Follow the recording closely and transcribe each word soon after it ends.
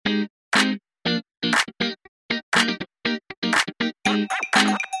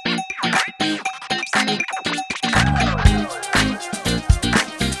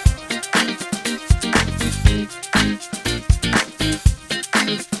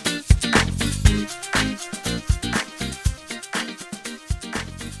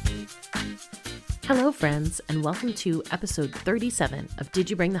Hello, friends, and welcome to episode 37 of Did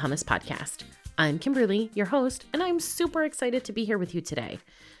You Bring the Hummus podcast. I'm Kimberly, your host, and I'm super excited to be here with you today.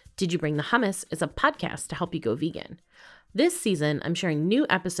 Did You Bring the Hummus is a podcast to help you go vegan. This season, I'm sharing new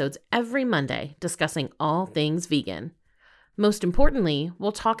episodes every Monday discussing all things vegan. Most importantly,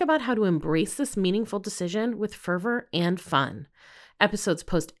 we'll talk about how to embrace this meaningful decision with fervor and fun. Episodes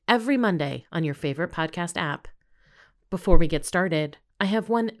post every Monday on your favorite podcast app. Before we get started, I have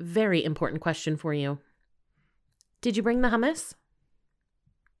one very important question for you. Did you bring the hummus?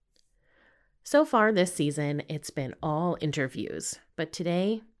 So far this season, it's been all interviews, but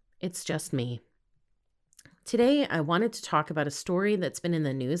today, it's just me. Today, I wanted to talk about a story that's been in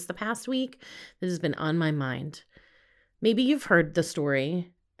the news the past week that has been on my mind. Maybe you've heard the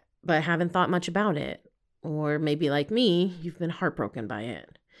story, but haven't thought much about it. Or maybe like me, you've been heartbroken by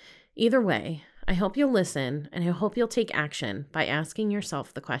it. Either way, I hope you'll listen, and I hope you'll take action by asking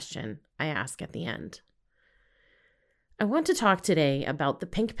yourself the question I ask at the end. I want to talk today about the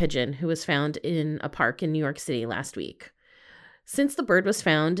pink pigeon who was found in a park in New York City last week. Since the bird was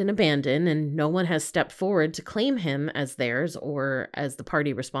found and abandoned and no one has stepped forward to claim him as theirs or as the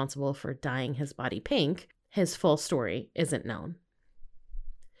party responsible for dyeing his body pink, his full story isn't known.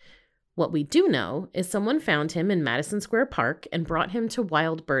 What we do know is someone found him in Madison Square Park and brought him to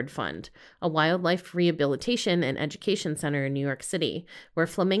Wild Bird Fund, a wildlife rehabilitation and education center in New York City, where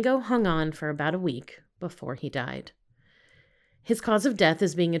Flamingo hung on for about a week before he died. His cause of death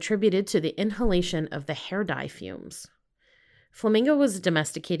is being attributed to the inhalation of the hair dye fumes. Flamingo was a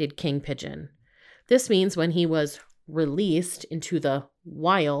domesticated king pigeon. This means when he was released into the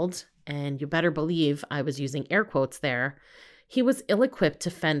wild, and you better believe I was using air quotes there, he was ill-equipped to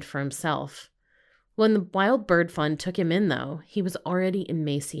fend for himself. When the Wild Bird Fund took him in, though, he was already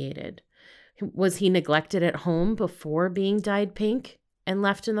emaciated. Was he neglected at home before being dyed pink and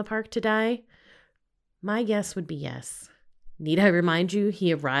left in the park to die? My guess would be yes. Need I remind you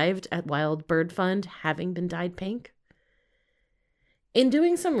he arrived at Wild Bird Fund having been dyed pink? In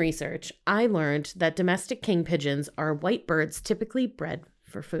doing some research, I learned that domestic king pigeons are white birds typically bred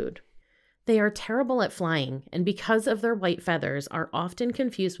for food. They are terrible at flying, and because of their white feathers, are often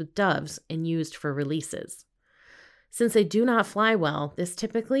confused with doves and used for releases. Since they do not fly well, this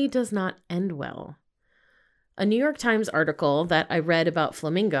typically does not end well. A New York Times article that I read about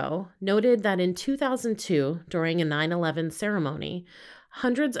Flamingo noted that in 2002, during a 9/11 ceremony,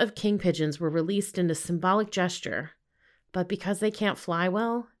 hundreds of king pigeons were released in a symbolic gesture. But because they can't fly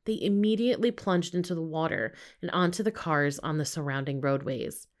well, they immediately plunged into the water and onto the cars on the surrounding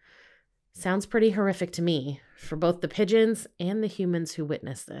roadways. Sounds pretty horrific to me, for both the pigeons and the humans who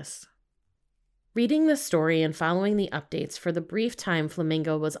witnessed this. Reading this story and following the updates for the brief time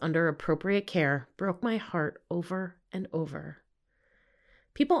Flamingo was under appropriate care broke my heart over and over.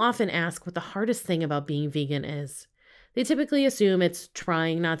 People often ask what the hardest thing about being vegan is. They typically assume it's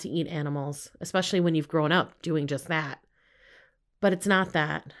trying not to eat animals, especially when you've grown up doing just that. But it's not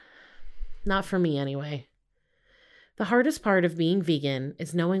that. Not for me, anyway. The hardest part of being vegan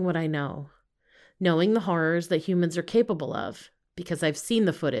is knowing what I know. Knowing the horrors that humans are capable of, because I've seen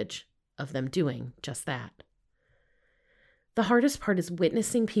the footage of them doing just that. The hardest part is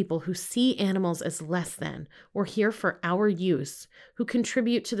witnessing people who see animals as less than or here for our use, who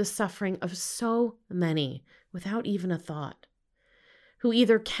contribute to the suffering of so many without even a thought, who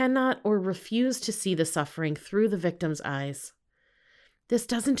either cannot or refuse to see the suffering through the victim's eyes. This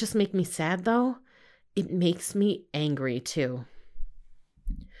doesn't just make me sad, though. It makes me angry, too.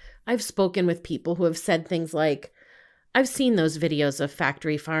 I've spoken with people who have said things like, I've seen those videos of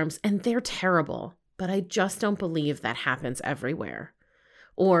factory farms and they're terrible, but I just don't believe that happens everywhere.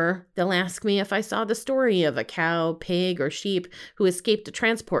 Or they'll ask me if I saw the story of a cow, pig, or sheep who escaped a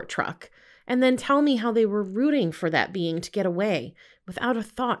transport truck, and then tell me how they were rooting for that being to get away without a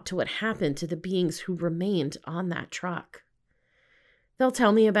thought to what happened to the beings who remained on that truck. They'll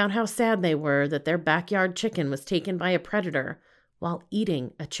tell me about how sad they were that their backyard chicken was taken by a predator while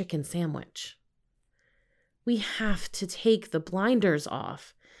eating a chicken sandwich. We have to take the blinders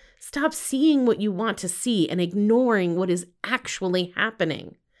off. Stop seeing what you want to see and ignoring what is actually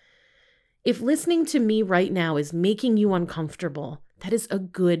happening. If listening to me right now is making you uncomfortable, that is a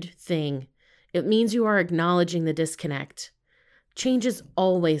good thing. It means you are acknowledging the disconnect. Change is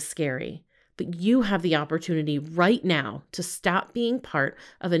always scary. But you have the opportunity right now to stop being part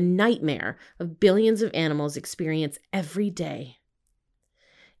of a nightmare of billions of animals experience every day.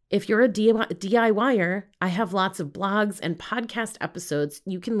 If you're a DIYer, I have lots of blogs and podcast episodes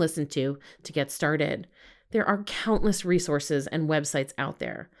you can listen to get started. There are countless resources and websites out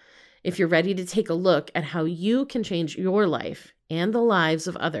there. If you're ready to take a look at how you can change your life and the lives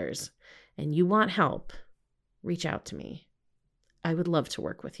of others, and you want help, reach out to me. I would love to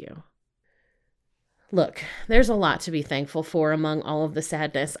work with you. Look, there's a lot to be thankful for among all of the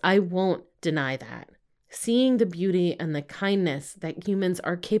sadness. I won't deny that. Seeing the beauty and the kindness that humans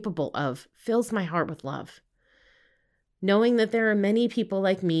are capable of fills my heart with love. Knowing that there are many people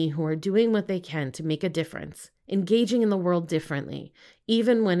like me who are doing what they can to make a difference, engaging in the world differently,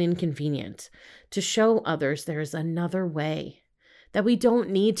 even when inconvenient, to show others there is another way, that we don't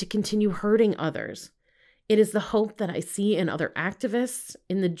need to continue hurting others. It is the hope that I see in other activists,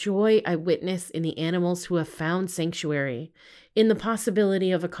 in the joy I witness in the animals who have found sanctuary, in the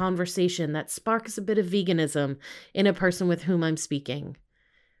possibility of a conversation that sparks a bit of veganism in a person with whom I'm speaking.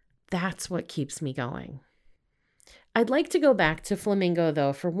 That's what keeps me going. I'd like to go back to Flamingo,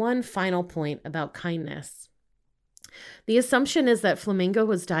 though, for one final point about kindness. The assumption is that Flamingo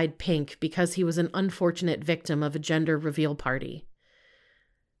was dyed pink because he was an unfortunate victim of a gender reveal party.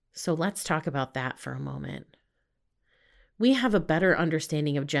 So let's talk about that for a moment. We have a better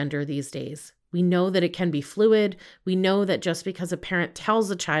understanding of gender these days. We know that it can be fluid. We know that just because a parent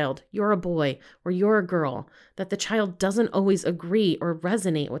tells a child, you're a boy or you're a girl, that the child doesn't always agree or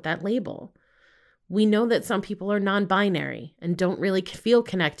resonate with that label. We know that some people are non-binary and don't really feel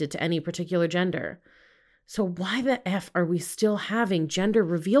connected to any particular gender. So why the F are we still having gender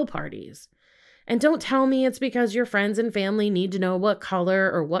reveal parties? And don't tell me it's because your friends and family need to know what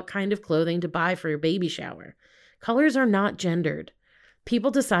color or what kind of clothing to buy for your baby shower. Colors are not gendered.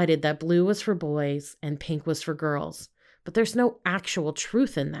 People decided that blue was for boys and pink was for girls, but there's no actual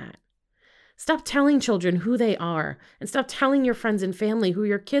truth in that. Stop telling children who they are and stop telling your friends and family who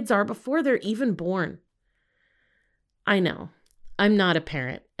your kids are before they're even born. I know, I'm not a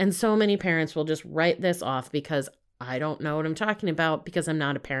parent, and so many parents will just write this off because I don't know what I'm talking about because I'm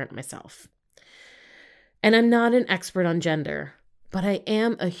not a parent myself. And I'm not an expert on gender, but I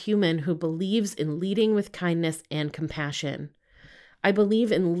am a human who believes in leading with kindness and compassion. I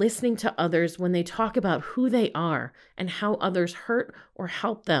believe in listening to others when they talk about who they are and how others hurt or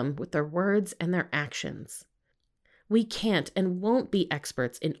help them with their words and their actions. We can't and won't be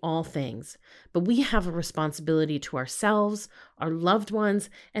experts in all things, but we have a responsibility to ourselves, our loved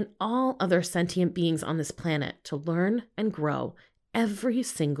ones, and all other sentient beings on this planet to learn and grow every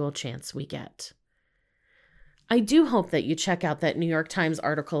single chance we get. I do hope that you check out that New York Times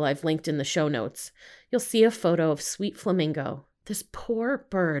article I've linked in the show notes. You'll see a photo of Sweet Flamingo, this poor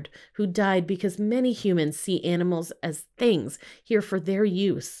bird who died because many humans see animals as things here for their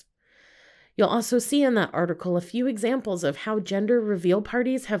use. You'll also see in that article a few examples of how gender reveal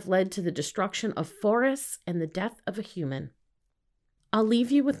parties have led to the destruction of forests and the death of a human. I'll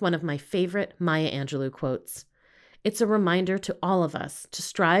leave you with one of my favorite Maya Angelou quotes. It's a reminder to all of us to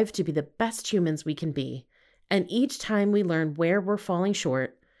strive to be the best humans we can be. And each time we learn where we're falling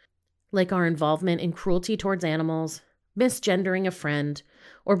short, like our involvement in cruelty towards animals, misgendering a friend,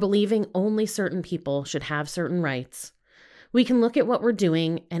 or believing only certain people should have certain rights, we can look at what we're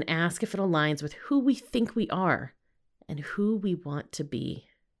doing and ask if it aligns with who we think we are and who we want to be.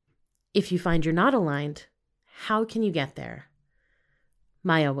 If you find you're not aligned, how can you get there?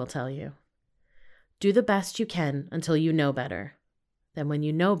 Maya will tell you. Do the best you can until you know better. Then when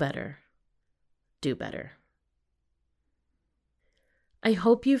you know better, do better. I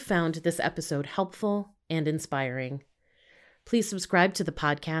hope you found this episode helpful and inspiring. Please subscribe to the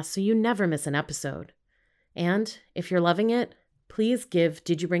podcast so you never miss an episode. And if you're loving it, please give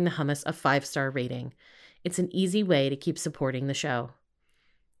Did You Bring the Hummus a 5-star rating. It's an easy way to keep supporting the show.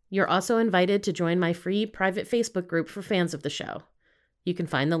 You're also invited to join my free private Facebook group for fans of the show. You can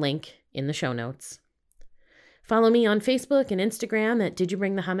find the link in the show notes. Follow me on Facebook and Instagram at Did You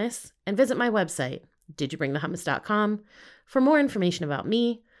Bring the Hummus, and visit my website, didyouBringTheHummus.com, for more information about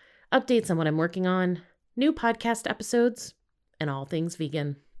me, updates on what I'm working on, new podcast episodes, and all things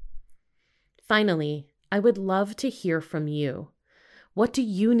vegan. Finally, I would love to hear from you. What do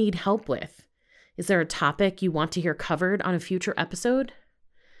you need help with? Is there a topic you want to hear covered on a future episode?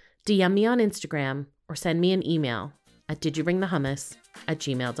 DM me on Instagram or send me an email at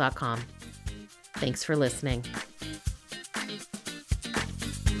didyouBringTheHummus@gmail.com. Thanks for listening.